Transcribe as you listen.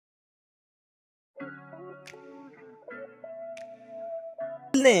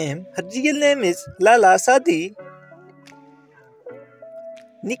Her real name is Lala Sadii.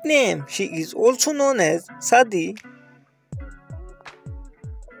 Nickname, she is also known as Sadii.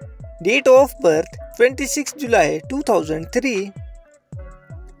 Date of birth 26 July 2003.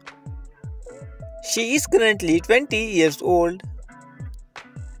 She is currently 20 years old.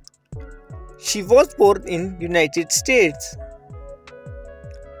 She was born in United States.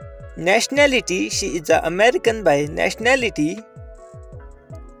 Nationality, she is an American by nationality.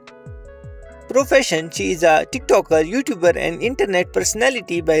 Profession, she is a TikToker, YouTuber and internet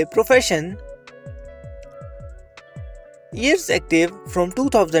personality by profession. Years active from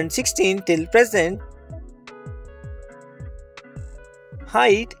 2016 till present.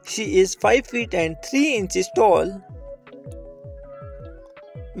 Height, she is 5 feet and 3 inches tall.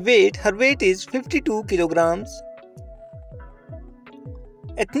 Weight, her weight is 52 kilograms.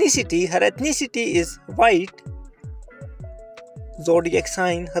 Ethnicity, her ethnicity is white. Zodiac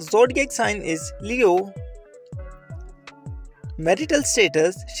sign, her zodiac sign is Leo. Marital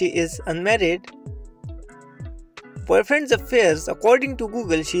status, she is unmarried. Boyfriend's affairs, according to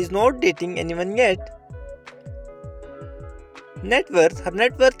Google, she is not dating anyone yet. Net worth, her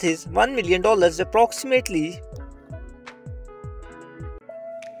net worth is $1 million approximately.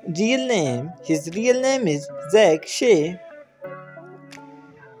 Real name, his real name is ZHC.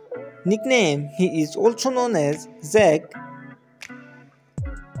 Nickname, he is also known as Zach.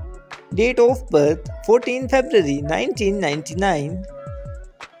 Date of birth 14 February 1999.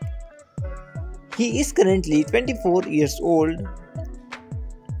 He is currently 24 years old.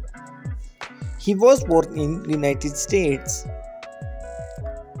 He was born in United States.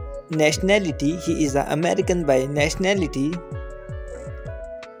 Nationality, he is an American by nationality.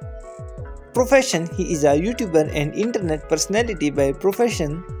 Profession, he is a YouTuber and internet personality by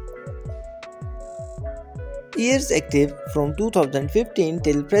profession. Years active from 2015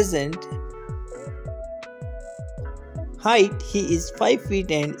 till present. Height, he is 5 feet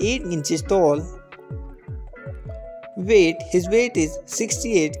and 8 inches tall. Weight, his weight is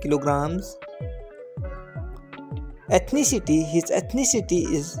 68 kilograms. Ethnicity, his ethnicity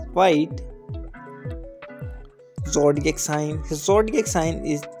is white. Zodiac sign, his zodiac sign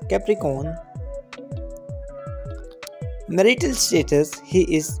is Capricorn. Marital status, he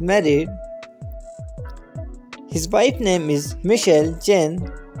is married. His wife name is Michelle Jen.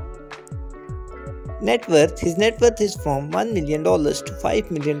 Net worth, his net worth is from $1 million to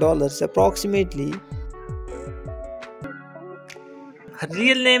 $5 million approximately. Her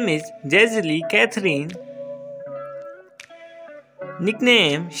real name is Jezelle Catherine.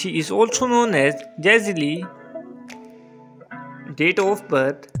 Nickname, she is also known as Jezelle. Date of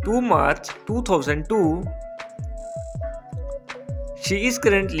birth 2 March 2002. She is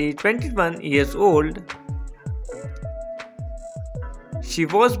currently 21 years old. She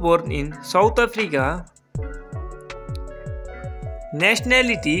was born in South Africa.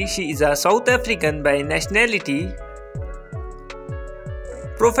 Nationality, she is a South African by nationality.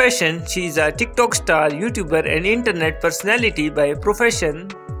 Profession, she is a TikTok star, YouTuber and internet personality by profession.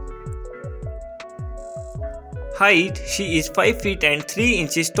 Height, she is 5 feet and 3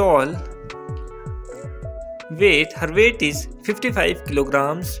 inches tall. Weight, her weight is 55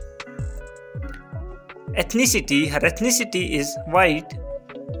 kilograms. Ethnicity, her ethnicity is white.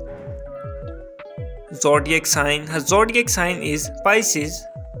 Zodiac sign, her zodiac sign is Pisces.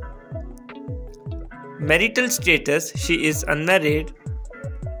 Marital status, she is unmarried.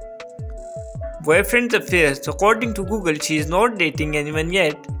 Boyfriend's affairs, according to Google, she is not dating anyone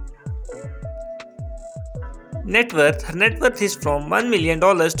yet. Net worth, her net worth is from $1 million to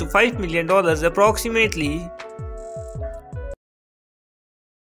 $5 million approximately.